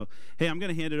Hey, I'm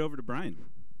going to hand it over to Brian.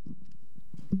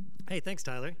 Hey, thanks,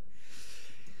 Tyler.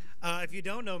 If you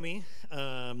don't know me,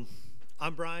 I'm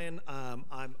Brian.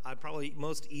 I'm probably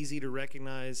most easy to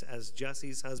recognize as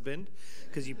Jesse's husband,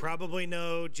 because you probably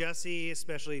know Jesse,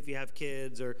 especially if you have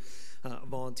kids or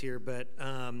volunteer. But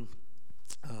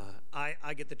I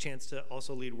get the chance to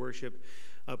also lead worship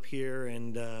up here,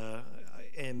 and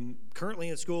am currently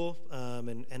in school,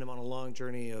 and I'm on a long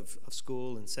journey of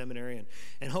school and seminary,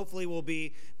 and hopefully will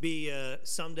be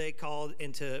someday called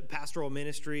into pastoral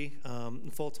ministry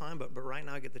full time. But right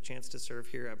now I get the chance to serve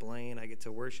here at Blaine. I get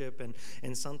to worship,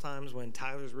 and sometimes when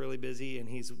Tyler's really busy and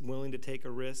he's willing to take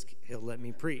a risk, he'll let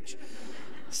me preach.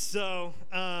 So,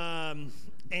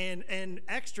 and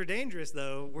extra dangerous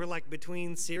though, we're like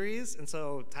between series, and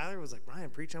so Tyler was like, Brian,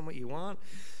 preach on what you want.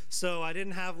 So I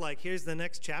didn't have here's the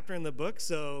next chapter in the book,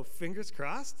 so fingers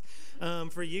crossed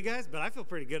for you guys, but I feel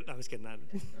pretty good. No, I was kidding.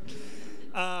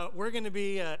 We're going to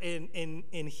be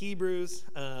in Hebrews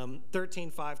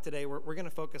 13:5 today. We're going to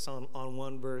focus on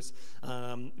one verse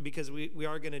because we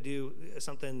are going to do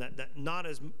something that not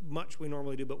as much we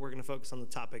normally do, but we're going to focus on the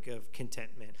topic of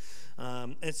contentment.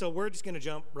 And so we're just going to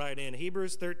jump right in.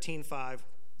 Hebrews 13:5.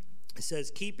 It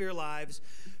says, keep your lives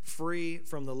free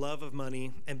from the love of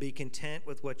money and be content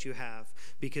with what you have,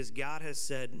 because God has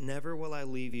said, never will I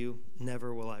leave you,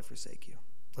 never will I forsake you.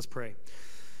 Let's pray.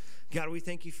 God, we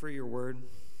thank you for your word.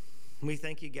 We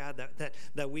thank you, God,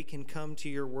 that we can come to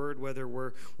your word, whether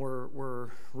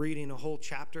we're reading a whole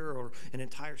chapter or an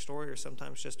entire story or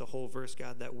sometimes just a whole verse,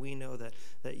 God, that we know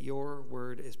that your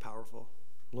word is powerful.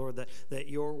 Lord, that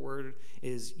your word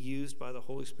is used by the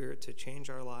Holy Spirit to change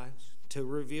our lives, to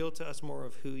reveal to us more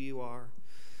of who you are.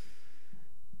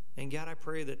 And God, I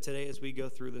pray that today as we go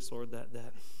through this, Lord, that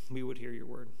we would hear your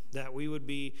word, that we would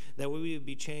be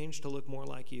changed to look more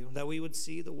like you, that we would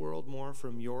see the world more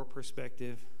from your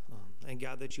perspective, and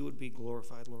God, that you would be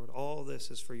glorified, Lord. All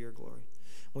this is for your glory.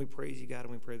 We praise you, God,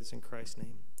 and we pray this in Christ's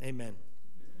name. Amen.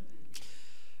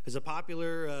 There's a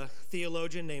popular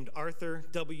theologian named Arthur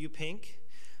W. Pink.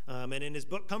 And in his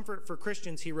book, Comfort for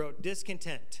Christians, he wrote,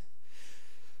 discontent.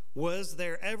 Was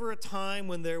there ever a time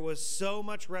when there was so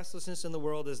much restlessness in the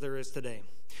world as there is today?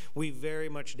 We very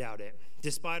much doubt it.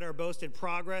 Despite our boasted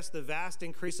progress, the vast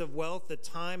increase of wealth, the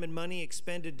time and money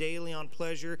expended daily on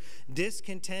pleasure,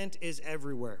 discontent is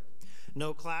everywhere.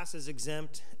 No class is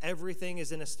exempt. Everything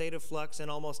is in a state of flux,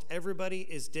 and almost everybody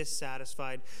is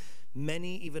dissatisfied.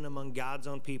 Many, even among God's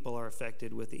own people, are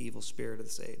affected with the evil spirit of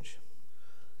this age.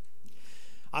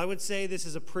 I would say this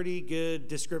is a pretty good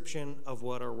description of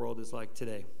what our world is like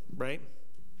today, right?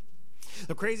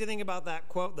 The crazy thing about that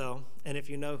quote, though, and if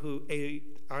you know who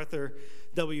Arthur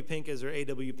W. Pink is, or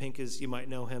A.W. Pink is, you might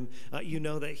know him, you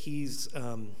know that he's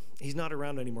not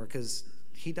around anymore because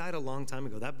he died a long time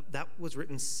ago. That was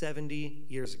written 70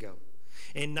 years ago,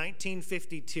 in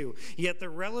 1952. Yet the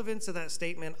relevance of that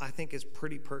statement, I think, is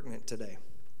pretty pertinent today.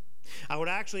 I would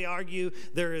actually argue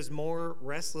there is more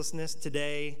restlessness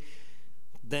today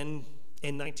than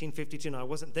in 1952. Now, I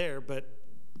wasn't there, but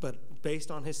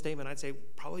based on his statement, I'd say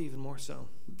probably even more so.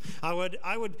 I would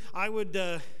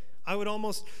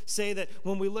almost say that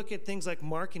when we look at things like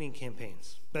marketing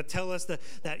campaigns that tell us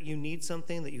that you need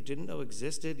something that you didn't know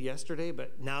existed yesterday,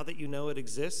 but now that you know it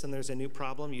exists and there's a new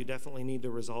problem, you definitely need to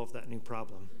resolve that new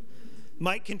problem,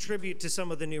 might contribute to some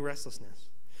of the new restlessness.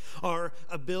 Our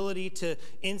ability to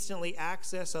instantly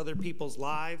access other people's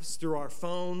lives through our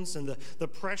phones, and the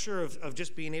pressure of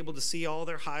just being able to see all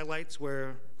their highlights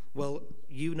where, well,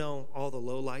 you know all the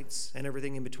lowlights and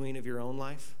everything in between of your own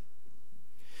life.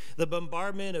 The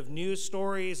bombardment of news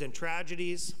stories and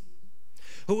tragedies.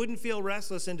 Who wouldn't feel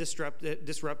restless and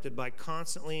disrupted by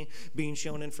constantly being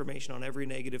shown information on every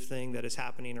negative thing that is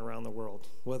happening around the world,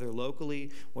 whether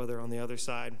locally, whether on the other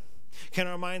side? Can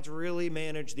our minds really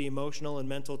manage the emotional and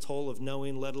mental toll of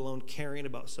knowing, let alone caring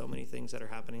about so many things that are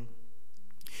happening?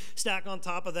 Stack on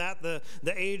top of that the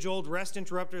age-old rest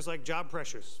interrupters like job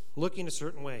pressures, looking a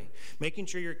certain way, making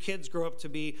sure your kids grow up to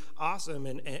be awesome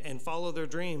and follow their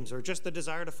dreams, or just the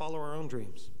desire to follow our own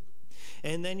dreams.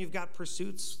 And then you've got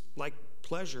pursuits like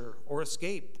pleasure or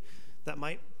escape that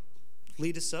might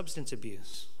lead to substance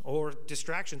abuse or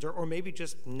distractions, or maybe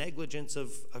just negligence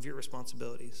of your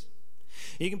responsibilities.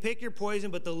 You can pick your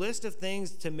poison, but the list of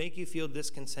things to make you feel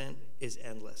discontent is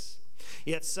endless.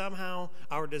 Yet somehow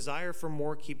our desire for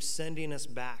more keeps sending us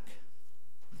back.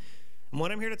 And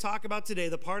what I'm here to talk about today,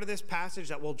 the part of this passage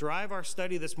that will drive our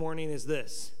study this morning, is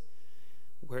this,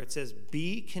 where it says,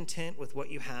 be content with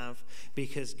what you have,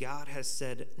 because God has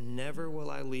said, never will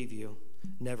I leave you,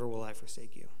 never will I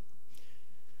forsake you.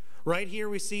 Right here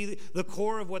we see the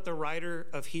core of what the writer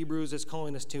of Hebrews is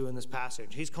calling us to in this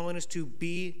passage. He's calling us to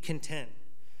be content.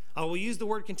 I will use the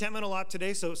word contentment a lot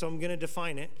today, so I'm going to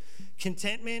define it.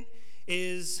 Contentment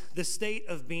is the state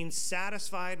of being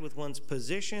satisfied with one's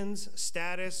positions,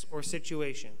 status, or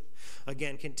situation.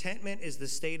 Again, contentment is the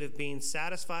state of being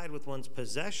satisfied with one's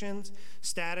possessions,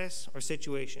 status, or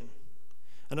situation.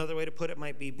 Another way to put it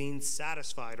might be being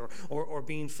satisfied or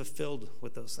being fulfilled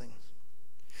with those things.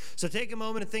 So take a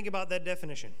moment and think about that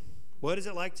definition. What is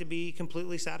it like to be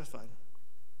completely satisfied?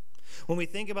 When we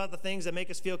think about the things that make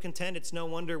us feel content, it's no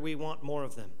wonder we want more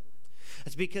of them.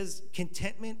 It's because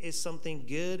contentment is something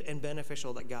good and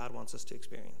beneficial that God wants us to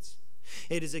experience.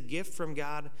 It is a gift from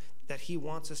God that he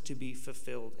wants us to be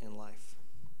fulfilled in life.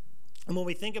 And when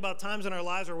we think about times in our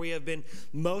lives where we have been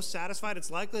most satisfied,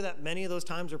 it's likely that many of those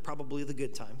times are probably the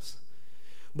good times.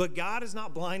 But God is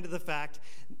not blind to the fact,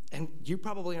 and you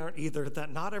probably aren't either,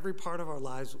 that not every part of our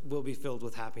lives will be filled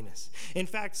with happiness. In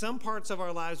fact, some parts of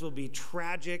our lives will be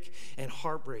tragic and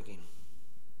heartbreaking.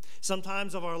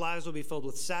 Sometimes of our lives will be filled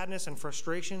with sadness and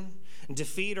frustration, and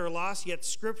defeat or loss, yet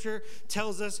Scripture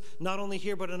tells us, not only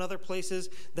here but in other places,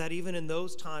 that even in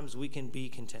those times we can be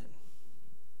content.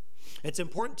 It's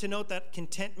important to note that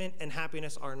contentment and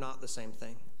happiness are not the same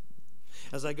thing.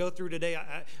 As I go through today,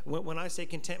 when I say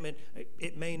contentment,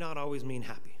 it may not always mean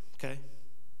happy, okay?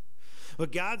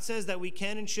 But God says that we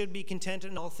can and should be content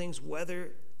in all things,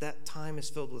 whether that time is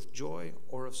filled with joy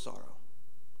or of sorrow.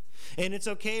 And it's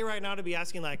okay right now to be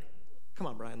asking, like, come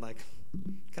on, Brian, like,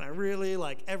 can I really,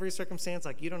 like, every circumstance,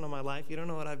 like, you don't know my life, you don't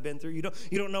know what I've been through, you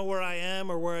don't know where I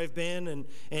am or where I've been,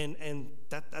 and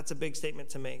that's a big statement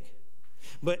to make.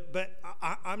 But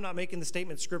I'm not making the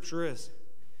statement Scripture is.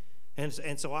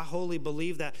 And so I wholly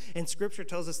believe that. And Scripture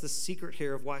tells us the secret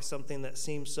here of why something that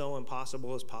seems so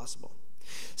impossible is possible.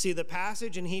 See, the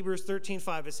passage in Hebrews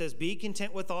 13:5, it says, be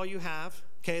content with all you have.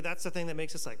 Okay, that's the thing that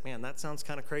makes us like, man, that sounds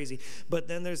kind of crazy. But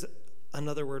then there's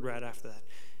another word right after that.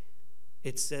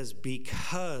 It says,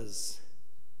 because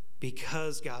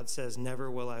God says,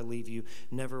 never will I leave you,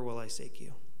 never will I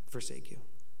forsake you.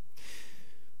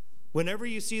 Whenever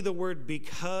you see the word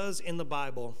because in the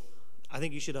Bible, I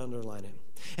think you should underline it.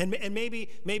 And maybe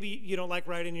you don't like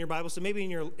writing in your Bible, so maybe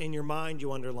in your mind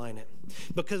you underline it.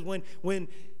 Because when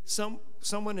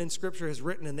someone in Scripture has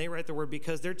written and they write the word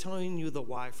because, they're telling you the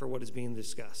why for what is being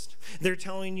discussed. They're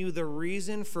telling you the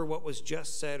reason for what was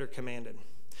just said or commanded.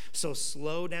 So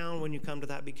slow down when you come to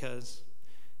that, because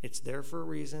it's there for a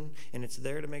reason, and it's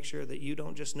there to make sure that you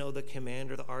don't just know the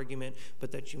command or the argument,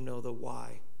 but that you know the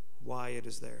why it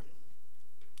is there.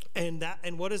 And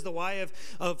what is the why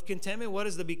of contentment? What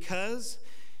is the because?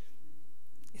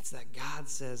 It's that God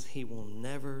says he will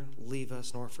never leave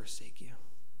us nor forsake you.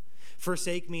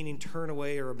 Forsake meaning turn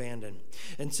away or abandon.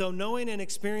 And so knowing and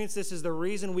experience this is the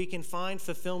reason we can find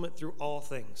fulfillment through all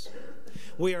things.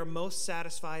 We are most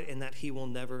satisfied in that he will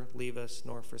never leave us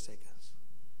nor forsake us.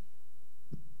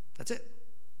 That's it.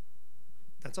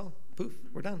 That's all. Poof,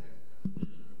 we're done.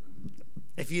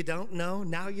 If you don't know,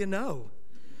 now you know.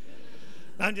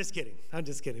 I'm just kidding.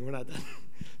 We're not done.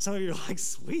 Some of you are like,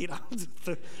 sweet.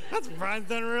 That's Brian's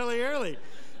done really early.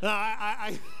 No,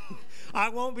 I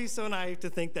won't be so naive to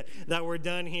think that we're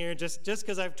done here. Just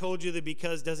because I've told you the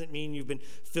because doesn't mean you've been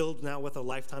filled now with a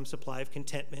lifetime supply of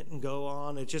contentment and go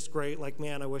on. It's just great. Like,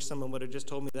 man, I wish someone would have just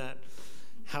told me that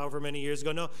however many years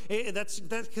ago. No, that's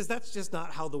because that's just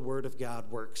not how the Word of God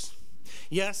works.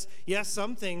 Yes,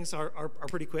 some things are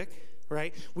pretty quick,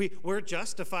 right? We're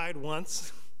justified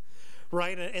once.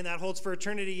 Right, and that holds for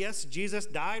eternity. Yes, Jesus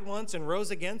died once and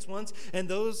rose again once, and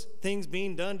those things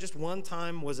being done just one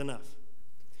time was enough.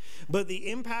 But the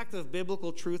impact of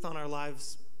biblical truth on our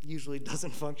lives usually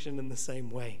doesn't function in the same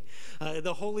way.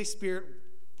 The Holy Spirit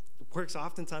works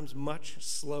oftentimes much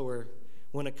slower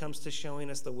when it comes to showing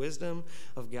us the wisdom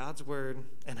of God's Word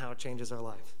and how it changes our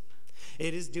life.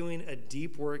 It is doing a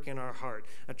deep work in our heart,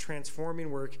 a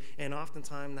transforming work, and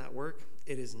oftentimes that work,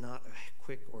 it is not a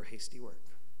quick or hasty work.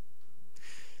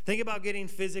 Think about getting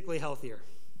physically healthier.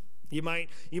 You might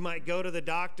go to the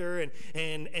doctor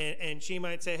and she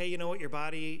might say, hey, you know what, your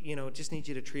body, just needs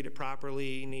you to treat it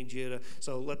properly.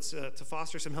 So let's to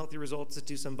foster some healthy results, let's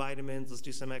do some vitamins, let's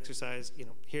do some exercise.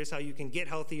 Here's how you can get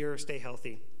healthier, stay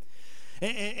healthy.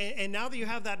 And now that you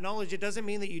have that knowledge, it doesn't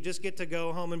mean that you just get to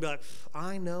go home and be like,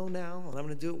 I know now, and I'm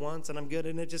going to do it once, and I'm good,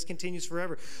 and it just continues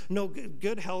forever. No,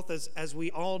 good health, as we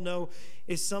all know,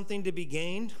 is something to be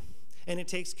gained. And it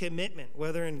takes commitment,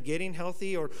 whether in getting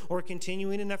healthy or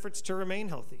continuing in efforts to remain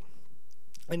healthy.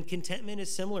 And contentment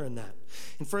is similar in that.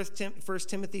 In 1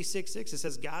 Timothy 6:6, it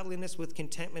says, godliness with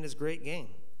contentment is great gain.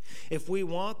 If we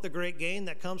want the great gain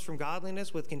that comes from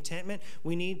godliness with contentment,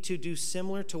 we need to do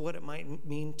similar to what it might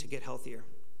mean to get healthier.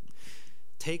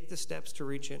 Take the steps to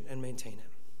reach it and maintain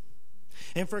it.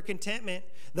 And for contentment,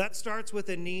 that starts with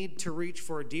a need to reach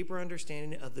for a deeper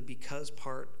understanding of the because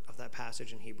part of that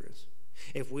passage in Hebrews.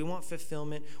 If we want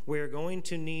fulfillment, we are going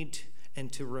to need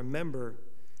and to remember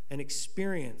and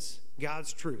experience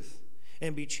God's truth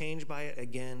and be changed by it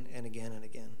again and again and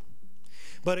again.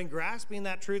 But in grasping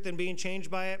that truth and being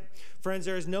changed by it, friends,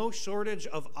 there is no shortage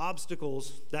of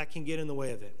obstacles that can get in the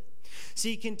way of it.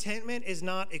 See, contentment is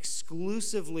not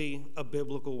exclusively a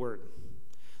biblical word.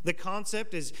 The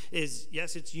concept is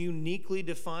yes, it's uniquely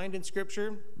defined in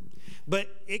Scripture, but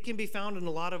it can be found in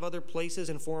a lot of other places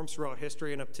and forms throughout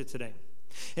history and up to today.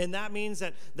 And that means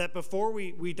that before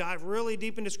we dive really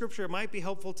deep into Scripture, it might be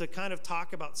helpful to kind of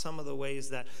talk about some of the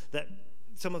ways that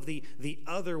some of the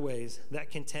other ways that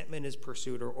contentment is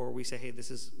pursued, or we say, hey, this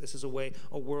is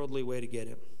a worldly way to get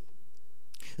it.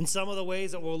 And some of the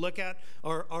ways that we'll look at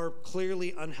are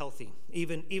clearly unhealthy,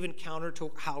 even counter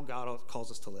to how God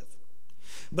calls us to live.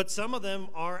 But some of them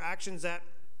are actions that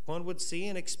one would see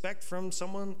and expect from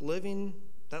someone living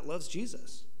that loves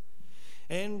Jesus.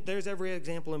 And there's every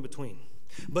example in between.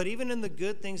 But even in the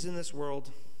good things in this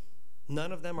world,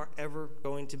 none of them are ever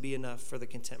going to be enough for the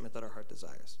contentment that our heart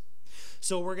desires.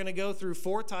 So we're going to go through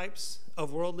 4 types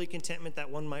of worldly contentment that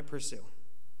one might pursue.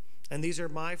 And these are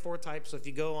my 4 types. So if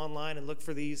you go online and look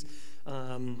for these,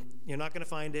 you're not going to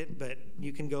find it, but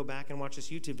you can go back and watch this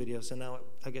YouTube video. So now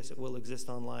I guess it will exist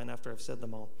online after I've said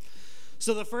them all.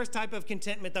 So the first type of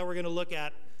contentment that we're going to look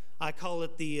at, I call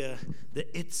it the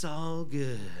it's all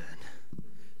good.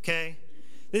 Okay?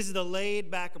 This is the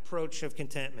laid-back approach of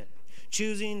contentment.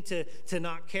 Choosing to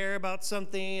not care about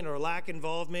something or lack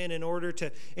involvement in order to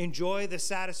enjoy the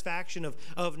satisfaction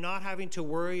of not having to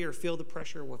worry or feel the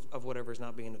pressure of whatever is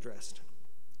not being addressed.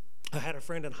 I had a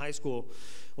friend in high school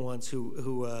once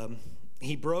who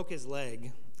he broke his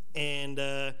leg, and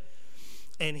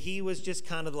he was just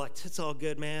kind of like, it's all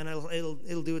good, man.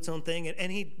 It'll do its own thing.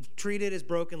 And he treated his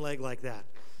broken leg like that.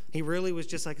 He really was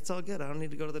just like, it's all good. I don't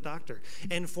need to go to the doctor.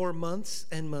 And for months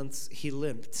and months, he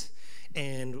limped.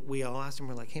 And we all asked him,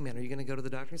 we're like, hey, man, are you going to go to the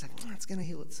doctor? He's like, it's going to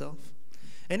heal itself.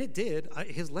 And it did.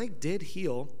 His leg did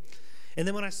heal. And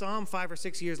then when I saw him 5 or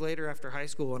 6 years later after high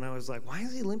school, and I was like, why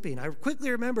is he limping? I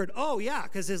quickly remembered, oh, yeah,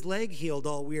 because his leg healed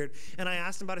all weird. And I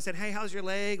asked him about it. I said, hey, how's your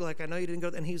leg? Like, I know you didn't go.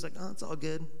 And he was like, oh, it's all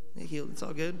good. It healed. It's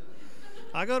all good.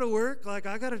 I go to work. Like,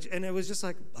 I got to. And it was just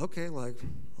like, okay, like,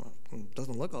 well, it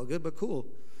doesn't look all good, but cool.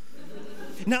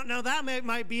 Now that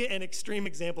might be an extreme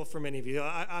example for many of you.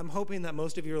 I'm hoping that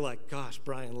most of you are like, gosh,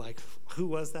 Brian, like, who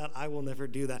was that? I will never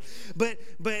do that. But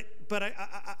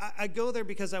I go there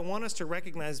because I want us to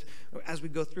recognize as we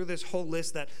go through this whole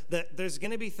list that there's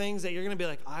going to be things that you're going to be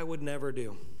like, I would never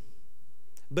do.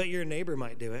 But your neighbor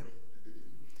might do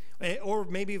it. Or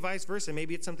maybe vice versa.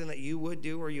 Maybe it's something that you would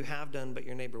do or you have done, but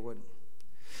your neighbor wouldn't.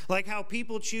 Like how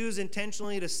people choose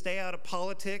intentionally to stay out of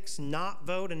politics, not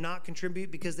vote, and not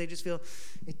contribute because they just feel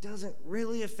it doesn't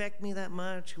really affect me that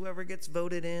much. Whoever gets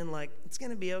voted in, like, it's going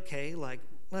to be okay. Like,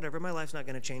 whatever, my life's not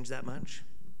going to change that much.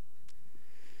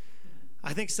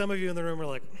 I think some of you in the room are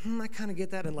like, I kind of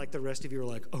get that. And like the rest of you are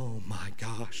like, oh my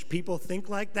gosh, people think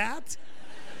like that?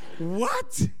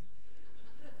 What?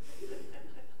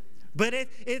 But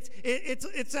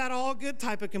it's that all good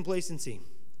type of complacency.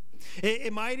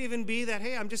 It might even be that,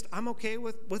 hey, I'm okay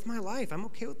with my life. I'm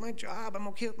okay with my job. I'm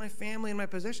okay with my family and my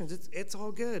possessions. It's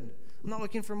all good. I'm not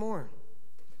looking for more.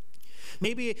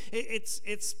 Maybe it's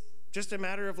just a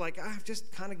matter of like, I've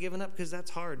just kind of given up because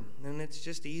that's hard, and it's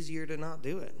just easier to not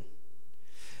do it.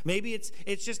 Maybe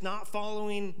it's just not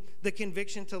following the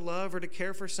conviction to love or to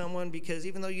care for someone because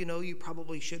even though you know you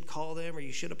probably should call them or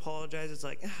you should apologize, it's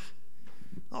like,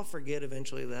 I'll forget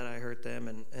eventually that I hurt them,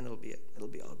 and it'll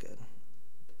be all good.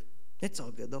 It's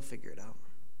all good. They'll figure it out.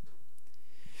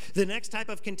 The next type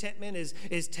of contentment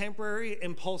is temporary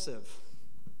impulsive.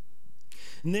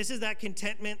 And this is that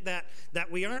contentment that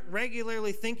we aren't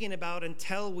regularly thinking about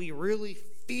until we really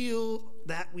feel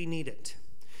that we need it.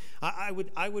 I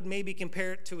would maybe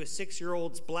compare it to a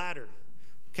 6-year-old's bladder,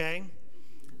 okay?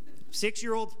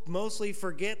 6-year-olds mostly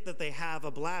forget that they have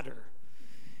a bladder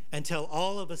until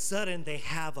all of a sudden they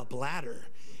have a bladder.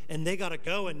 And they got to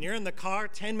go, and you're in the car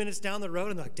 10 minutes down the road,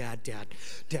 and they're like, Dad,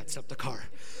 stop the car.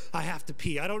 I have to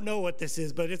pee. I don't know what this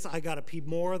is, but I got to pee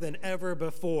more than ever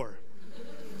before.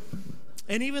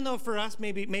 And even though for us,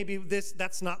 maybe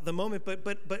that's not the moment,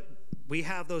 but we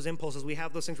have those impulses. We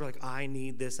have those things where like, I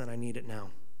need this, and I need it now.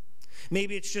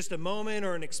 Maybe it's just a moment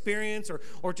or an experience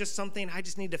or just something I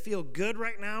just need to feel good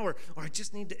right now, or I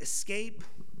just need to escape.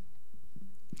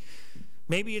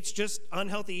 Maybe it's just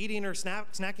unhealthy eating or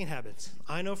snacking habits.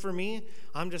 I know for me,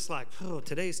 I'm just like, oh,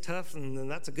 today's tough, and then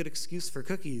that's a good excuse for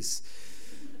cookies.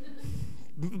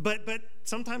 But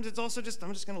sometimes it's also just,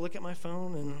 I'm just going to look at my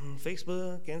phone and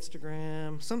Facebook,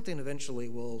 Instagram. Something eventually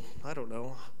will, I don't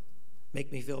know,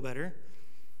 make me feel better.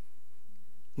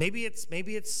 Maybe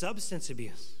it's substance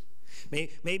abuse.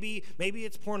 Maybe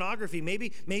it's pornography.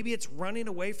 Maybe it's running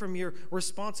away from your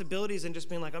responsibilities and just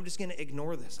being like, I'm just going to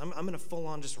ignore this. I'm going to full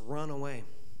on just run away.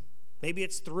 Maybe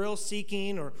it's thrill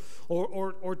seeking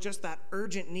or just that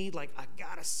urgent need, like I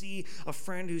got to see a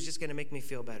friend who's just going to make me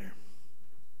feel better.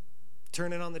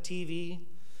 Turning on the TV,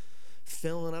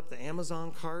 filling up the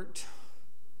Amazon cart.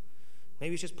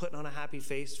 Maybe it's just putting on a happy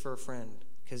face for a friend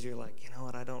because you're like, you know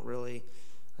what,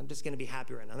 I'm just going to be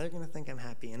happy right now. They're going to think I'm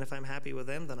happy. And if I'm happy with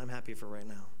them, then I'm happy for right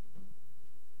now.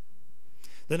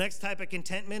 The next type of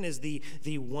contentment is the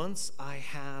once I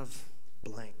have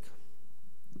blank.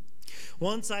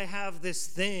 Once I have this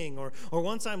thing, or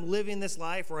once I'm living this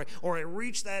life, or I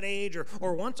reach that age,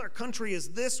 or once our country is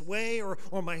this way, or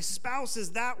my spouse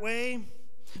is that way.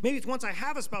 Maybe it's once I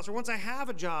have a spouse, or once I have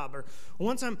a job, or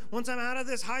once I'm out of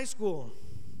this high school.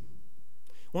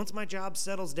 Once my job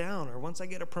settles down, or once I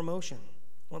get a promotion.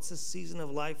 Once this season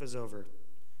of life is over.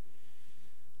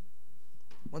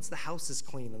 Once the house is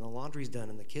clean and the laundry's done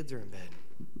and the kids are in bed.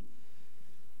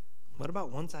 What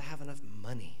about once I have enough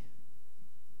money?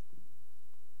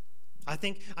 I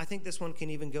think this one can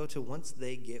even go to once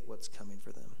they get what's coming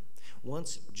for them.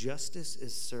 Once justice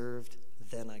is served,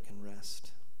 then I can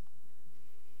rest.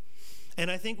 And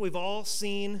I think we've all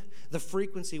seen the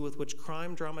frequency with which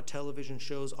crime drama television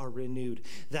shows are renewed,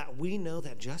 that we know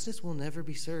that justice will never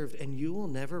be served and you will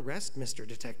never rest, Mr.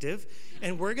 Detective.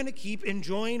 And we're going to keep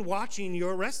enjoying watching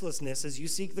your restlessness as you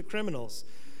seek the criminals.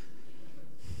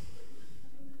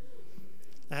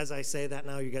 As I say that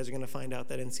now, you guys are going to find out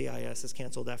that NCIS is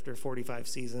canceled after 45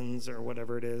 seasons or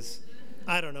whatever it is.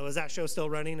 I don't know. Is that show still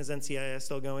running? Is NCIS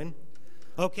still going?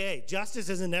 Okay, justice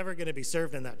is never going to be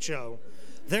served in that show.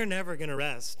 They're never going to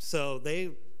rest. So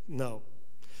no.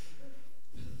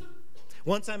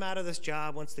 Once I'm out of this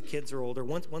job, once the kids are older,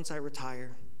 once I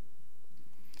retire.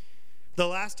 The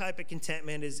last type of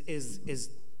contentment is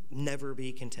never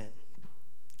be content.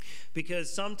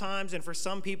 Because sometimes, and for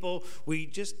some people, we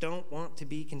just don't want to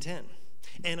be content.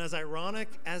 And as ironic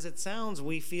as it sounds,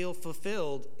 we feel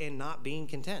fulfilled in not being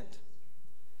content.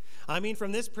 I mean,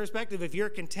 from this perspective, if you're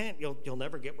content, you'll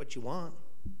never get what you want.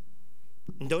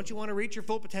 And don't you want to reach your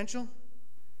full potential?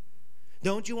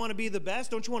 Don't you want to be the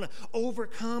best? Don't you want to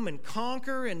overcome and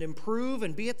conquer and improve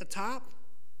and be at the top?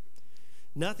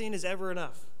 Nothing is ever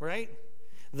enough, right?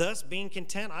 Thus, being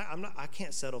content, I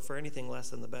can't settle for anything less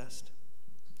than the best.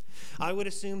 I would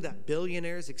assume that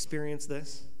billionaires experience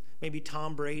this. Maybe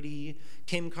Tom Brady,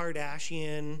 Kim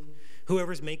Kardashian,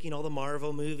 whoever's making all the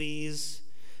Marvel movies.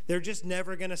 They're just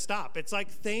never going to stop. It's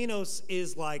like Thanos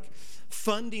is like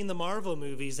funding the Marvel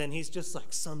movies, and he's just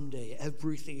like, someday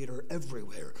every theater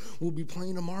everywhere will be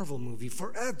playing a Marvel movie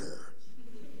forever.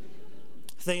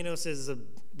 Thanos is a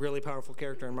really powerful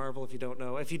character in Marvel, if you don't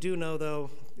know. If you do know, though,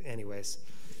 anyways.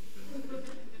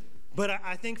 But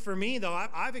I think for me, though,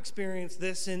 I've experienced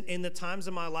this in the times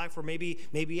of my life where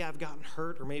maybe I've gotten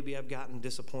hurt or maybe I've gotten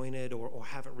disappointed or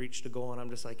haven't reached a goal, and I'm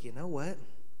just like, you know what?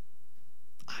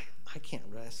 I can't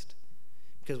rest.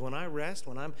 Because when I rest,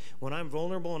 when I'm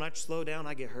vulnerable and I slow down,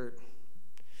 I get hurt.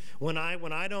 When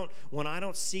I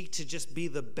don't seek to just be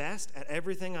the best at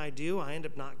everything I do, I end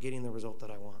up not getting the result that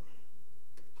I want.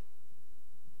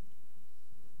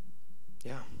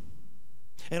 Yeah.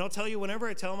 And I'll tell you, whenever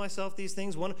I tell myself these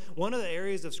things, one of the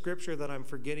areas of Scripture that I'm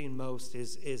forgetting most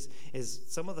is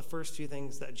some of the first few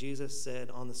things that Jesus said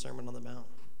on the Sermon on the Mount.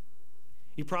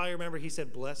 You probably remember he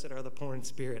said, "Blessed are the poor in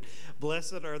spirit.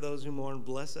 Blessed are those who mourn.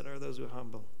 Blessed are those who are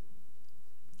humble."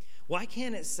 Why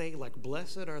can't it say, like,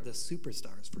 blessed are the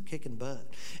superstars for kicking butt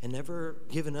and never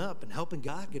giving up and helping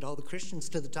God get all the Christians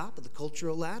to the top of the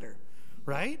cultural ladder,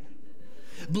 right?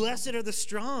 Blessed are the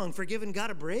strong for giving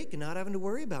God a break and not having to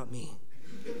worry about me.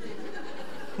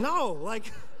 No,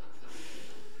 like,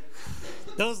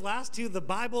 those last two, the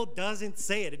Bible doesn't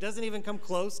say it. It doesn't even come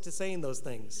close to saying those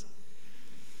things.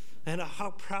 And how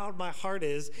proud my heart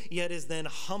is, yet is then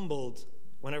humbled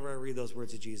whenever I read those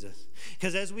words of Jesus.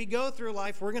 Because as we go through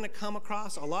life, we're going to come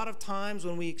across a lot of times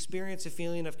when we experience a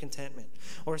feeling of contentment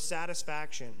or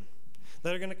satisfaction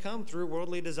that are going to come through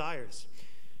worldly desires.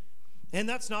 And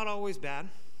that's not always bad,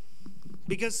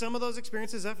 because some of those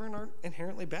experiences aren't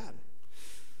inherently bad.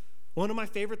 One of my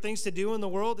favorite things to do in the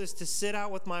world is to sit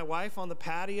out with my wife on the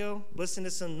patio, listen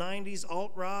to some 90s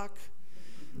alt rock,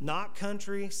 not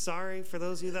country. Sorry for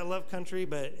those of you that love country,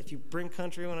 but if you bring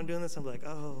country when I'm doing this, I'm like,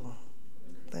 oh,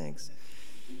 thanks.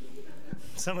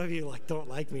 Some of you don't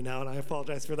like me now, and I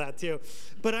apologize for that too.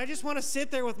 But I just want to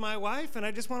sit there with my wife, and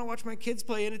I just want to watch my kids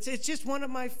play, and it's just one of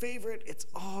my favorite, it's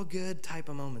all good type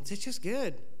of moments. It's just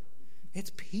good.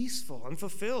 It's peaceful and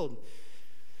fulfilled.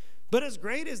 But as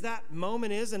great as that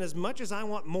moment is, and as much as I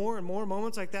want more and more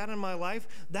moments like that in my life,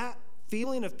 that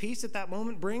feeling of peace that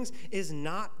moment brings is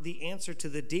not the answer to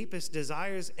the deepest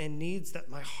desires and needs that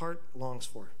my heart longs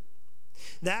for.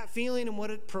 That feeling and what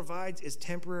it provides is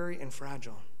temporary and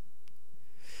fragile.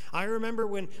 I remember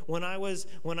when I was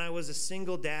a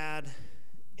single dad,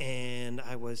 and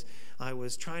I was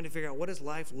trying to figure out what does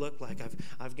life look like.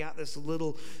 I've got this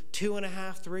little 2.5,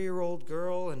 3-year-old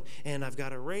girl, and I've got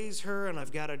to raise her, and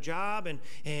I've got a job,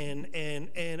 and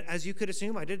as you could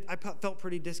assume, I felt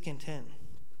pretty discontent.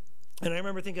 And I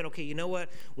remember thinking, okay, you know what?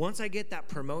 Once I get that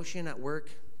promotion at work,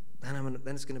 then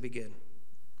it's going to be good.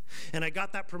 And I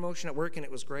got that promotion at work, and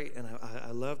it was great, and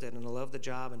I loved it, and I loved the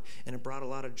job, and it brought a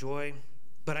lot of joy.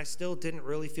 But I still didn't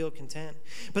really feel content.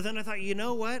 But then I thought, you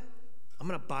know what? I'm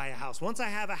going to buy a house. Once I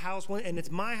have a house, and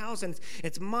it's my house, and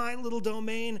it's my little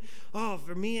domain,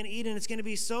 for me and Eden, it's going to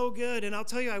be so good. And I'll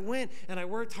tell you, I went, and I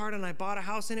worked hard, and I bought a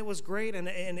house, and it was great, and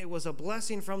it was a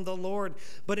blessing from the Lord.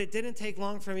 But it didn't take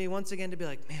long for me once again to be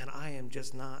like, man, I am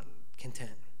just not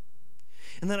content.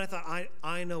 And then I thought,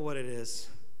 I know what it is.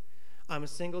 I'm a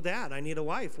single dad. I need a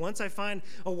wife. Once I find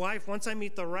a wife, once I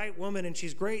meet the right woman and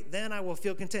she's great, then I will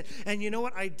feel content. And you know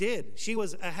what? I did. She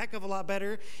was a heck of a lot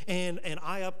better, and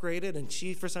I upgraded, and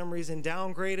she, for some reason,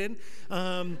 downgraded.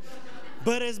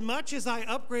 But as much as I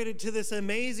upgraded to this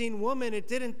amazing woman, it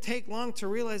didn't take long to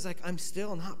realize, I'm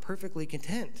still not perfectly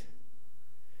content.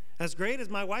 As great as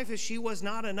my wife is, she was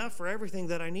not enough for everything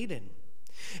that I needed.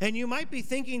 And you might be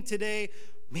thinking today,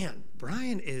 man,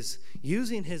 Brian is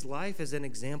using his life as an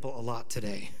example a lot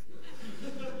today.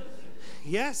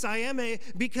 Yes, I am,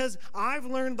 because I've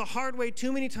learned the hard way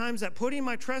too many times that putting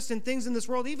my trust in things in this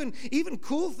world, even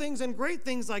cool things and great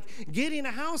things like getting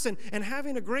a house and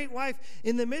having a great wife,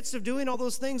 in the midst of doing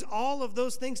all of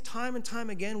those things time and time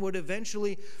again would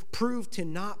eventually prove to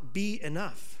not be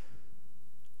enough.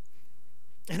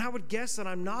 And I would guess that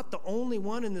I'm not the only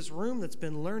one in this room that's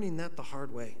been learning that the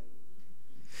hard way.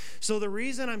 So the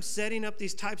reason I'm setting up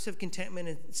these types of contentment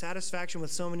and satisfaction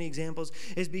with so many examples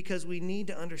is because we need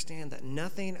to understand that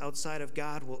nothing outside of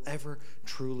God will ever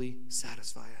truly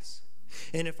satisfy us.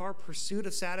 And if our pursuit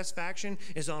of satisfaction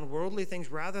is on worldly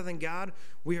things rather than God,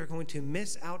 we are going to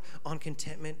miss out on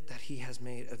contentment that He has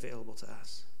made available to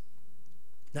us.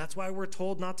 That's why we're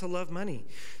told not to love money.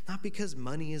 Not because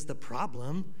money is the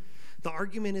problem. The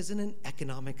argument isn't an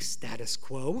economic status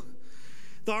quo.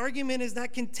 The argument is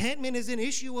that contentment is an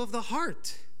issue of the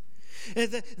heart.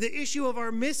 The issue of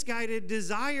our misguided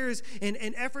desires and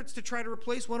efforts to try to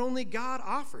replace what only God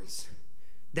offers.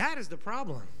 That is the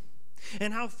problem.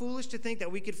 And how foolish to think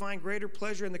that we could find greater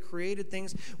pleasure in the created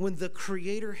things when the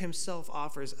Creator Himself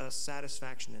offers us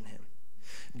satisfaction in Him.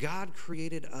 God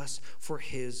created us for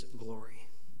His glory.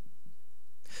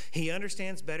 He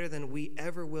understands better than we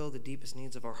ever will the deepest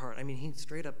needs of our heart. I mean, He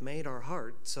straight up made our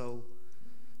heart, so,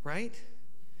 right?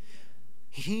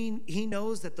 He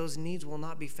knows that those needs will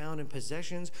not be found in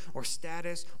possessions or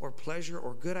status or pleasure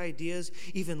or good ideas,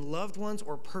 even loved ones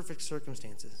or perfect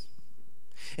circumstances.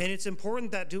 And it's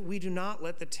important that we do not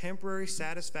let the temporary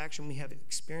satisfaction we have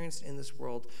experienced in this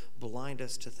world blind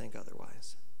us to think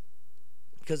otherwise.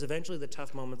 Because eventually the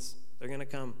tough moments, they're going to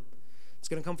come. It's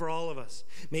going to come for all of us.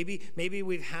 Maybe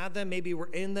we've had them, maybe we're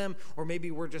in them, or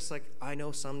maybe we're just like, I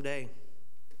know someday.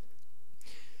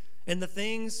 And the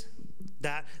things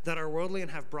that are worldly and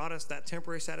have brought us that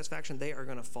temporary satisfaction, they are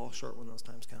going to fall short when those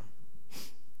times come.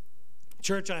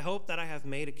 Church, I hope that I have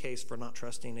made a case for not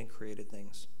trusting in created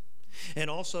things and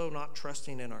also not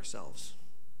trusting in ourselves.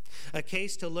 A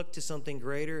case to look to something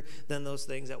greater than those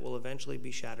things that will eventually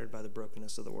be shattered by the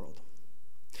brokenness of the world.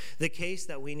 The case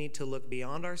that we need to look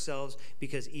beyond ourselves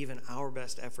because even our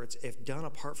best efforts, if done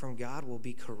apart from God, will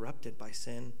be corrupted by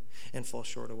sin and fall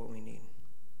short of what we need.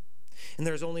 And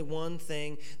there's only one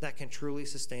thing that can truly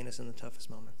sustain us in the toughest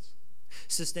moments.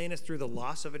 Sustain us through the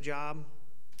loss of a job,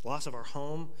 loss of our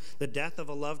home, the death of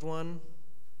a loved one,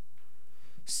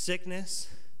 sickness,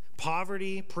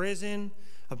 poverty, prison,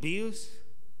 abuse.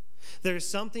 There's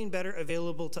something better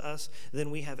available to us than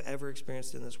we have ever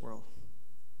experienced in this world.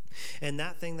 And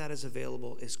that thing that is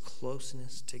available is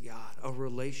closeness to God, a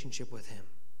relationship with Him.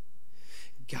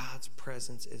 God's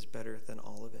presence is better than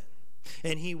all of it.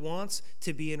 And He wants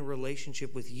to be in a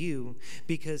relationship with you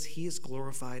because He is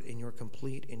glorified in your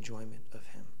complete enjoyment of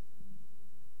Him.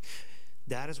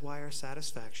 That is why our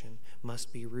satisfaction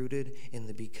must be rooted in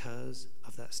the because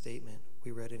of that statement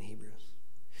we read in Hebrews.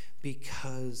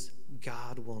 Because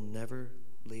God will never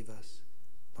leave us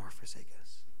nor forsake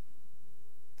us.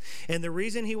 And the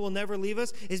reason he will never leave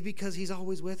us is because he's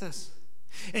always with us.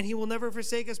 And he will never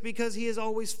forsake us because he is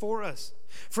always for us.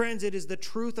 Friends, it is the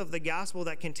truth of the gospel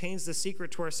that contains the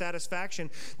secret to our satisfaction.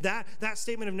 That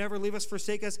statement of never leave us,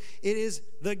 forsake us, it is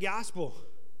the gospel.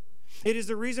 It is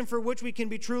the reason for which we can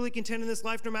be truly content in this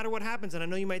life no matter what happens. And I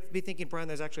know you might be thinking, Brian,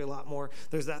 there's actually a lot more.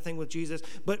 There's that thing with Jesus.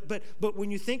 But when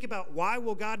you think about why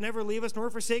will God never leave us nor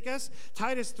forsake us,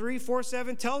 Titus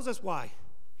 3:4-7 tells us why.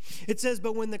 It says,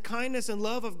 but when the kindness and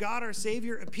love of God our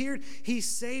Savior appeared, he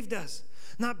saved us.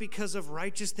 Not because of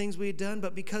righteous things we had done,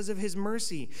 but because of his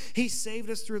mercy. He saved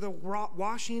us through the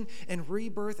washing and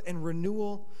rebirth and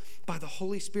renewal by the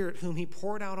Holy Spirit, whom he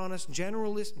poured out on us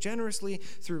generously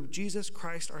through Jesus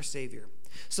Christ our Savior,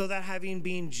 so that having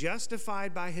been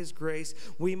justified by his grace,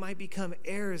 we might become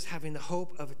heirs, having the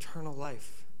hope of eternal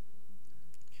life.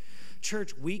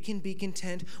 Church, we can be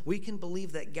content. We can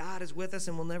believe that God is with us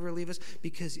and will never leave us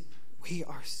because we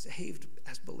are saved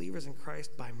as believers in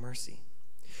Christ by mercy.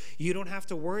 You don't have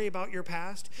to worry about your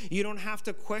past. You don't have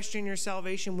to question your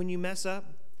salvation when you mess up.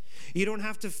 You don't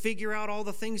have to figure out all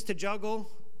the things to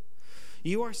juggle.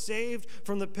 You are saved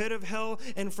from the pit of hell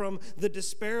and from the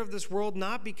despair of this world,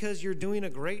 not because you're doing a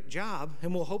great job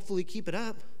and will hopefully keep it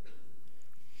up.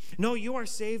 No, you are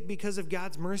saved because of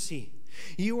God's mercy.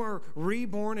 You are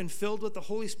reborn and filled with the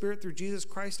Holy Spirit through Jesus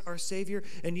Christ, our Savior,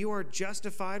 and you are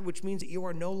justified, which means that you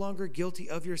are no longer guilty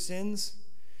of your sins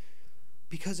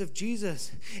because of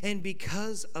Jesus. And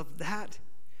because of that,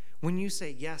 when you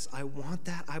say, yes, I want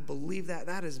that, I believe that,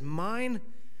 that is mine,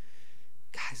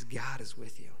 guys, God is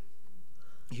with you.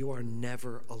 You are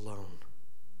never alone.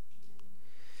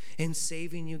 In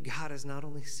saving you, God has not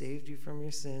only saved you from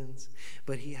your sins,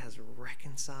 but he has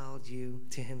reconciled you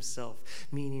to himself,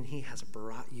 meaning he has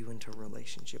brought you into a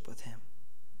relationship with him.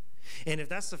 And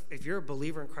if you're a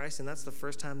believer in Christ and that's the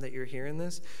first time that you're hearing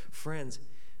this, friends,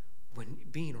 when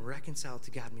being reconciled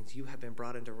to God means you have been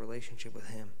brought into a relationship with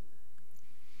him.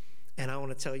 And I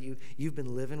want to tell you, you've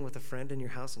been living with a friend in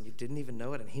your house and you didn't even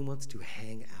know it, and he wants to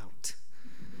hang out.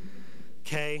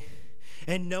 Okay?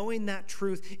 And knowing that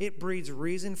truth, it breeds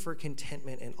reason for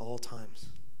contentment in all times.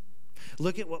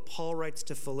 Look at what Paul writes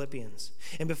to Philippians.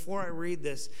 And before I read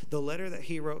this, the letter that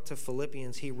he wrote to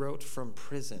Philippians, he wrote from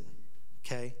prison.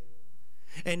 Okay?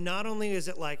 And not only is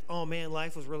it like, oh man,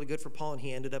 life was really good for Paul and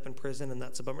he ended up in prison and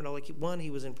that's a bummer. No, he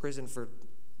was in prison for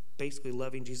basically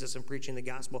loving Jesus and preaching the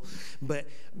gospel. But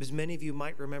as many of you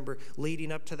might remember,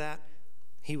 leading up to that,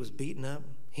 he was beaten up.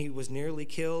 He was nearly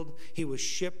killed. He was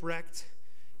shipwrecked.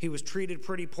 He was treated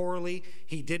pretty poorly.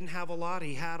 He didn't have a lot.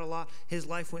 He had a lot. His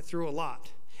life went through a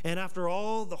lot. And after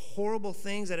all the horrible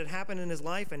things that had happened in his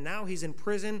life, and now he's in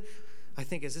prison. I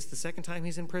think, is this the second time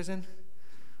he's in prison?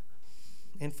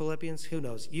 In Philippians? Who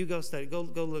knows? You go study. Go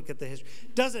look at the history.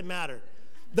 Doesn't matter.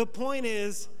 The point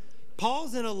is,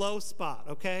 Paul's in a low spot,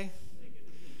 okay?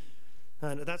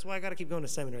 That's why I got to keep going to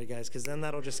seminary, guys, because then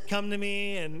that'll just come to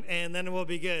me, and then we'll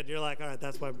be good. You're like, all right,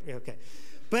 that's why, okay.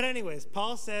 But anyways,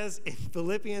 Paul says in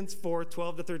Philippians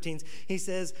 4:12-13, he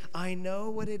says, I know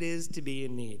what it is to be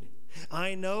in need.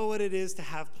 I know what it is to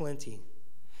have plenty.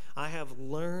 I have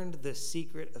learned the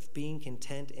secret of being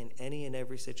content in any and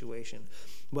every situation,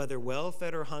 whether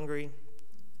well-fed or hungry,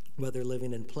 whether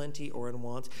living in plenty or in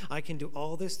want. I can do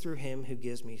all this through him who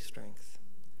gives me strength.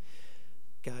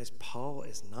 Guys, Paul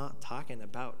is not talking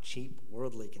about cheap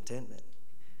worldly contentment.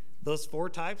 Those 4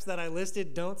 types that I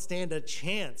listed don't stand a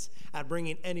chance at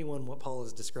bringing anyone what Paul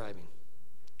is describing,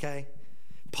 okay?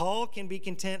 Paul can be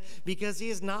content because he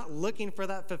is not looking for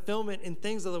that fulfillment in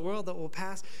things of the world that will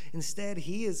pass. Instead,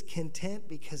 he is content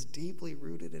because deeply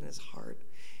rooted in his heart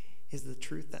is the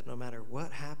truth that no matter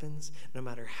what happens, no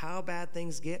matter how bad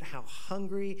things get, how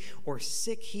hungry or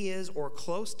sick he is, or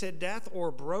close to death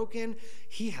or broken,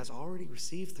 he has already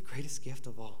received the greatest gift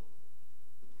of all.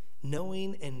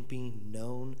 Knowing and being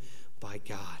known by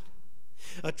God.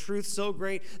 A truth so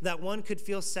great that one could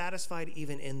feel satisfied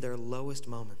even in their lowest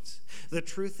moments. The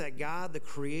truth that God, the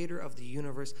creator of the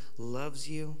universe, loves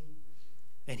you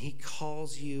and he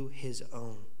calls you his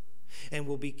own and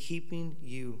will be keeping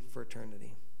you for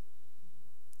eternity.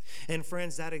 And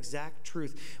friends, that exact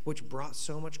truth, which brought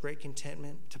so much great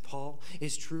contentment to Paul,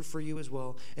 is true for you as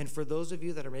well. And for those of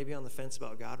you that are maybe on the fence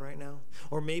about God right now,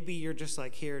 or maybe you're just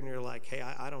like here and you're like, hey,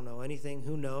 I don't know anything.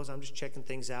 Who knows? I'm just checking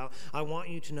things out. I want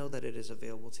you to know that it is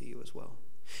available to you as well.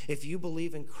 If you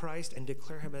believe in Christ and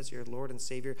declare him as your Lord and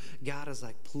Savior, God is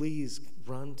like, please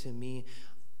run to me.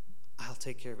 I'll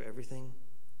take care of everything.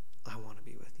 I want to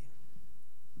be with you.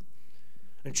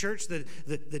 And church,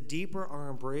 the deeper our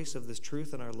embrace of this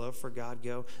truth and our love for God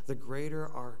go, the greater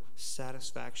our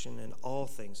satisfaction in all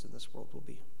things in this world will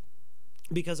be.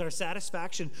 Because our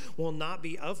satisfaction will not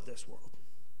be of this world.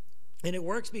 And it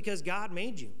works because God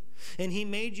made you. And he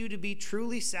made you to be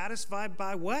truly satisfied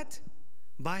by what?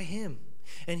 By him.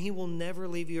 And he will never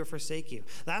leave you or forsake you.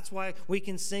 That's why we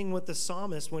can sing with the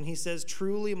psalmist when he says,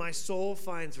 truly my soul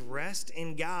finds rest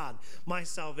in God. My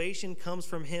salvation comes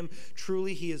from him.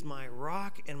 Truly he is my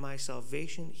rock and my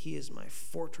salvation. He is my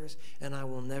fortress, and I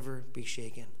will never be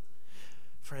shaken.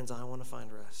 Friends, I want to find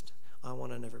rest. I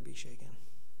want to never be shaken.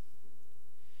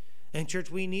 And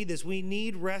church, we need this. We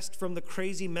need rest from the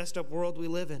crazy, messed up world we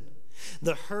live in.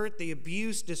 The hurt, the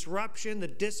abuse, disruption, the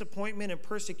disappointment and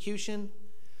persecution,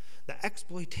 the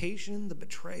exploitation, the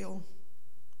betrayal.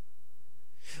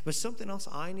 But something else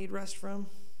I need rest from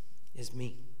is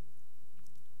me,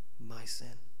 my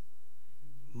sin,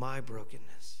 my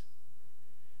brokenness,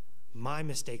 my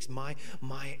mistakes, my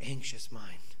anxious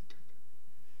mind.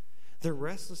 The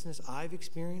restlessness I've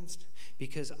experienced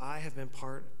because I have been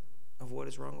part of what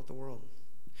is wrong with the world.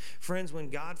 Friends, when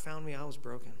God found me, I was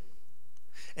broken.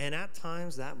 And at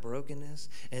times, that brokenness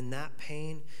and that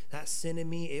pain, that sin in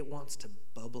me, it wants to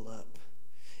bubble up.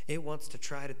 It wants to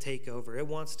try to take over. It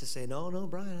wants to say, no,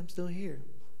 Brian, I'm still here.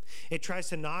 It tries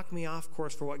to knock me off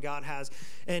course for what God has.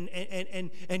 And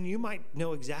you might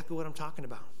know exactly what I'm talking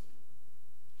about.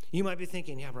 You might be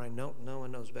thinking, yeah, Brian, no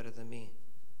one knows better than me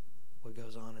what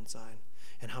goes on inside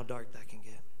and how dark that can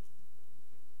get.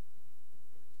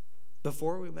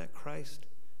 Before we met Christ,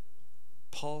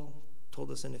 Paul told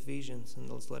us in Ephesians, in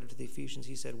this letter to the Ephesians,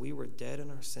 he said, we were dead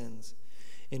in our sins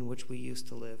in which we used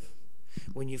to live.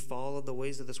 When you followed the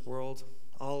ways of this world,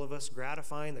 all of us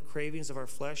gratifying the cravings of our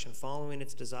flesh and following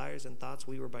its desires and thoughts,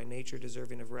 we were by nature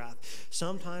deserving of wrath.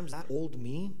 Sometimes that old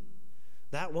me,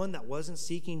 that one that wasn't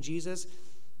seeking Jesus,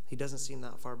 he doesn't seem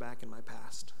that far back in my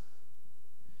past.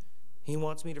 He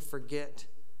wants me to forget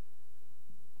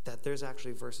that there's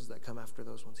actually verses that come after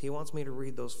those ones. He wants me to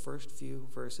read those first few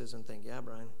verses and think, yeah,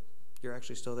 Brian, you're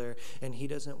actually still there. And he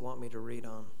doesn't want me to read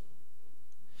on.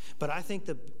 But I think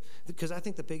the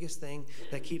biggest thing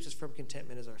that keeps us from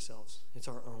contentment is ourselves. It's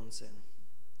our own sin.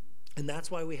 And that's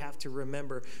why we have to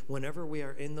remember whenever we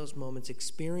are in those moments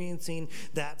experiencing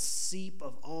that seep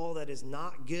of all that is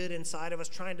not good inside of us,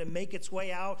 trying to make its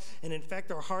way out and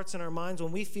infect our hearts and our minds,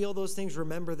 when we feel those things,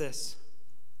 remember this.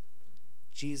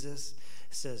 Jesus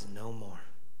says no more.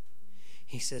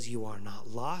 He says, you are not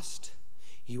lost,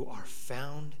 you are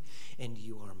found, and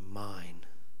you are mine.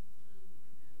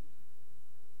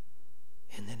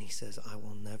 And then he says, I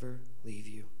will never leave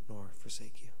you nor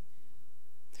forsake you.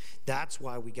 That's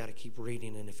why we got to keep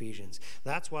reading in Ephesians.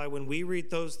 That's why when we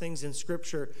read those things in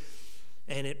Scripture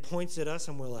and it points at us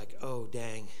and we're like, oh,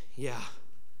 dang, yeah.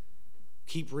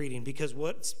 Keep reading, because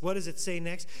what does it say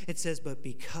next? It says, but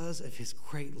because of his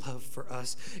great love for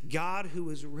us, God, who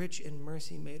is rich in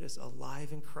mercy, made us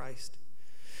alive in Christ.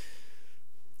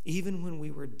 Even when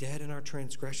we were dead in our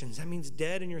transgressions. That means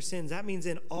dead in your sins. That means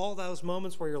in all those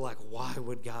moments where you're like, why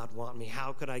would God want me?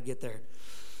 How could I get there?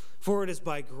 For it is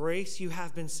by grace you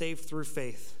have been saved through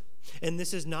faith. And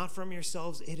this is not from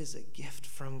yourselves. It is a gift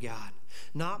from God.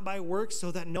 Not by works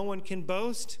so that no one can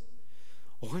boast,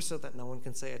 or so that no one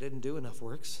can say, I didn't do enough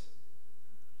works.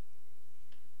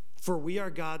 For we are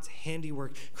God's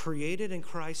handiwork, created in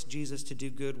Christ Jesus to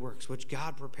do good works, which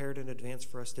God prepared in advance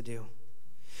for us to do.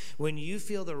 When you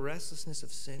feel the restlessness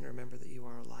of sin, remember that you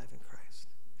are alive in Christ.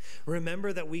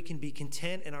 Remember that we can be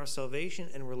content in our salvation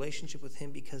and relationship with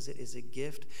him because it is a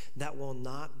gift that will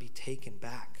not be taken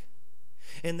back.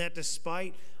 And that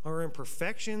despite our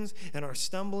imperfections and our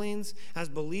stumblings as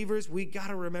believers, we got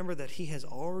to remember that he has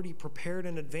already prepared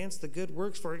in advance the good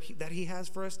works that he has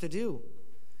for us to do.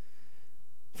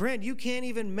 Friend, you can't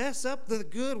even mess up the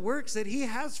good works that he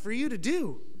has for you to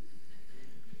do.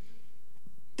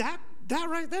 That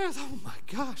right there, oh my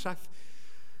gosh.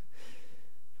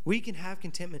 We can have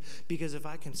contentment because if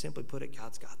I can simply put it,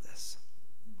 God's got this.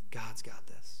 God's got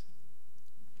this.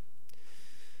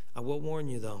 I will warn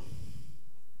you though,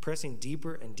 pressing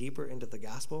deeper and deeper into the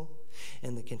gospel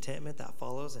and the contentment that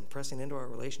follows and pressing into our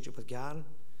relationship with God,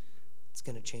 it's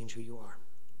going to change who you are.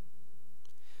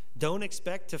 Don't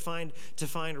expect to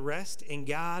find rest in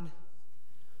God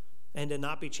and to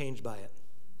not be changed by it.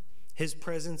 His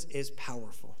presence is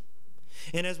powerful.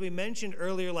 And as we mentioned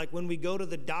earlier, like when we go to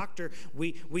the doctor,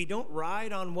 we don't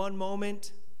ride on one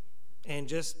moment and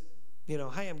just,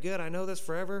 hey, I'm good, I know this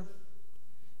forever,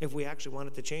 if we actually want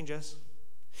it to change us.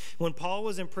 When Paul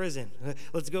was in prison,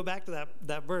 let's go back to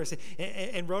that verse,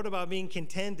 and wrote about being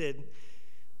contented.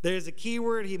 there's a key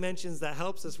word he mentions that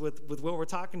helps us with what we're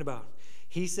talking about.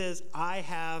 He says, I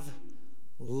have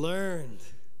learned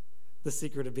the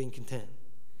secret of being content.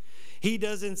 He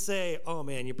doesn't say, oh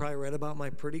man, you probably read about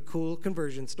my pretty cool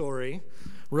conversion story.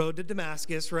 Road to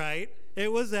Damascus, right?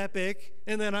 It was epic,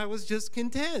 and then I was just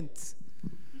content.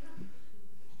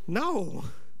 No.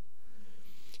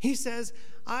 He says,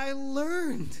 I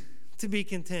learned to be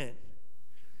content.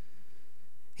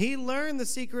 He learned the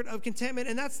secret of contentment,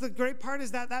 and that's the great part,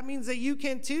 is that means that you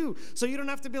can too. So you don't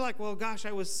have to be like, well, gosh,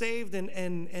 I was saved,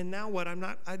 and now what?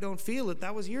 I don't feel it.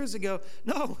 That was years ago.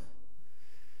 No.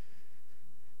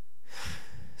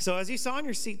 So as you saw on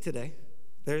your seat today,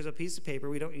 there's a piece of paper.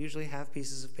 We don't usually have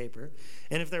pieces of paper.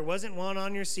 And if there wasn't one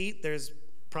on your seat, there's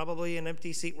probably an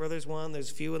empty seat where there's one.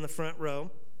 There's a few in the front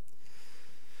row.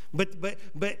 But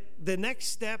the next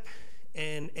step,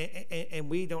 and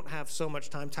we don't have so much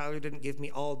time. Tyler didn't give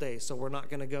me all day, so we're not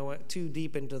going to go too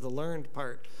deep into the learned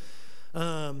part.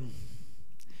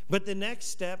 But the next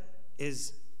step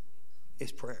is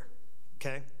prayer,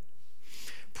 okay?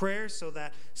 Prayer so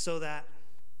that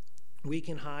we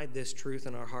can hide this truth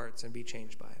in our hearts and be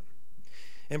changed by it.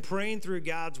 And praying through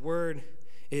God's word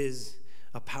is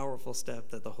a powerful step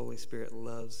that the Holy Spirit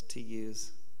loves to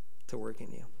use to work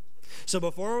in you. So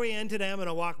before we end today, I'm going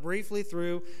to walk briefly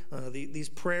through these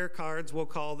prayer cards, we'll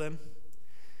call them,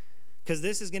 because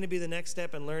this is going to be the next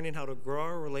step in learning how to grow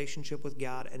our relationship with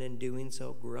God, and in doing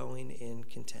so, growing in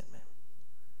contentment.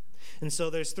 And so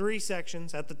there's 3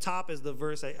 sections. At the top is the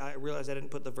verse. I realized I didn't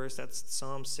put the verse. That's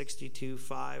Psalm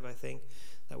 62:5, I think,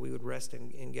 that we would rest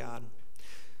in God.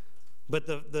 But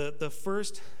the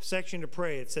first section to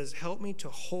pray, it says, help me to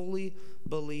wholly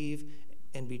believe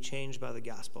and be changed by the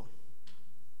gospel.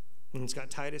 And it's got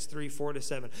Titus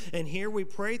 3:4-7. And here we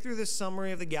pray through the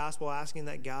summary of the gospel, asking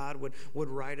that God would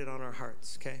write it on our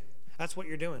hearts, okay? That's what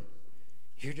you're doing.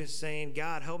 You're just saying,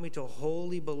 God, help me to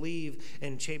wholly believe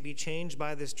and be changed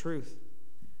by this truth.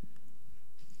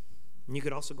 And you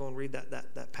could also go and read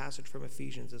that passage from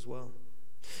Ephesians as well.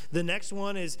 The next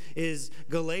one is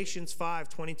Galatians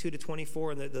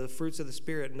 5:22-24, and the fruits of the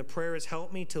Spirit. And the prayer is,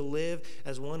 help me to live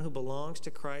as one who belongs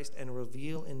to Christ and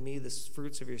reveal in me the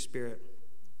fruits of your Spirit.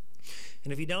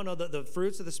 And if you don't know, the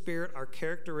fruits of the Spirit are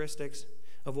characteristics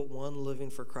of what one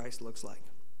living for Christ looks like.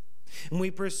 And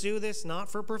we pursue this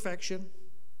not for perfection.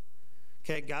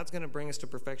 Okay, God's going to bring us to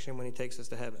perfection when he takes us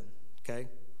to heaven, okay?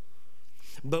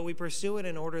 But we pursue it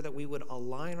in order that we would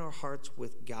align our hearts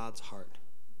with God's heart,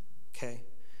 okay?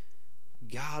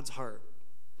 God's heart.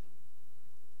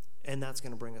 And that's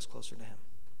going to bring us closer to him.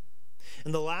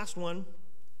 And the last one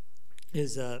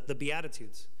is the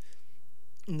Beatitudes.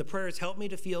 And the prayer is, help me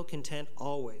to feel content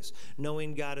always,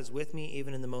 knowing God is with me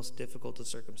even in the most difficult of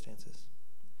circumstances.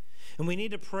 And we need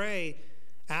to pray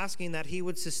asking that he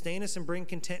would sustain us and bring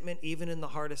contentment even in the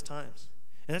hardest times.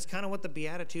 And that's kind of what the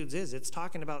Beatitudes is. It's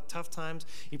talking about tough times.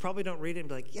 You probably don't read it and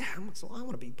be like, yeah, I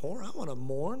want to be poor. I want to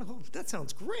mourn. Oh, that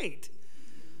sounds great.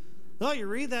 No, you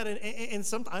read that,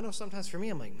 and I know sometimes for me,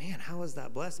 I'm like, man, how is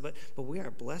that blessed? But we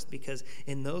are blessed because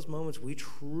in those moments we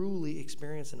truly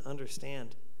experience and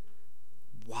understand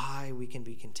why we can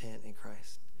be content in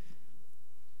Christ,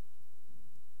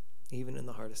 even in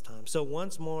the hardest times. So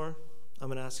once more, I'm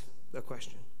going to ask a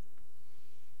question.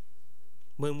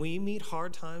 When we meet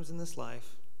hard times in this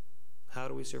life, how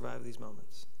do we survive these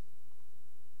moments?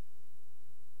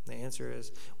 The answer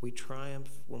is, we triumph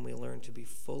when we learn to be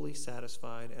fully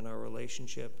satisfied in our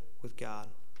relationship with God,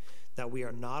 that we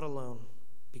are not alone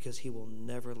because he will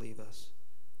never leave us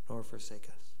nor forsake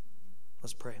us.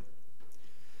 Let's pray.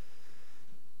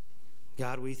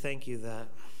 God, we thank you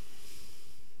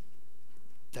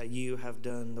that you have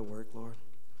done the work, Lord.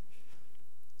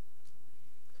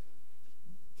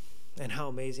 And how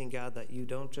amazing, God, that you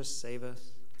don't just save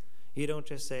us. You don't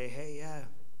just say, hey, yeah,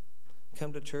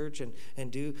 come to church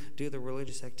and do the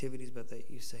religious activities, but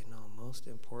that you say, no, most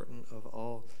important of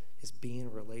all is being in a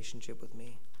relationship with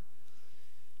me.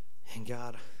 And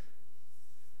God,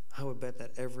 I would bet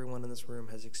that everyone in this room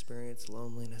has experienced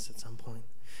loneliness at some point,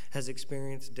 has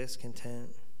experienced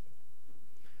discontent.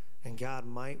 And God,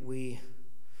 might we,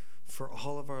 for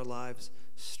all of our lives,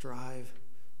 strive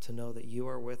to know that you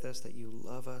are with us, that you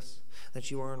love us,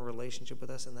 that you are in relationship with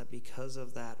us, and that because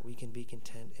of that, we can be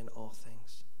content in all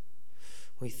things.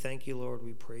 We thank you, Lord.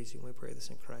 We praise you. And we pray this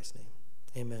in Christ's name.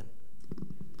 Amen.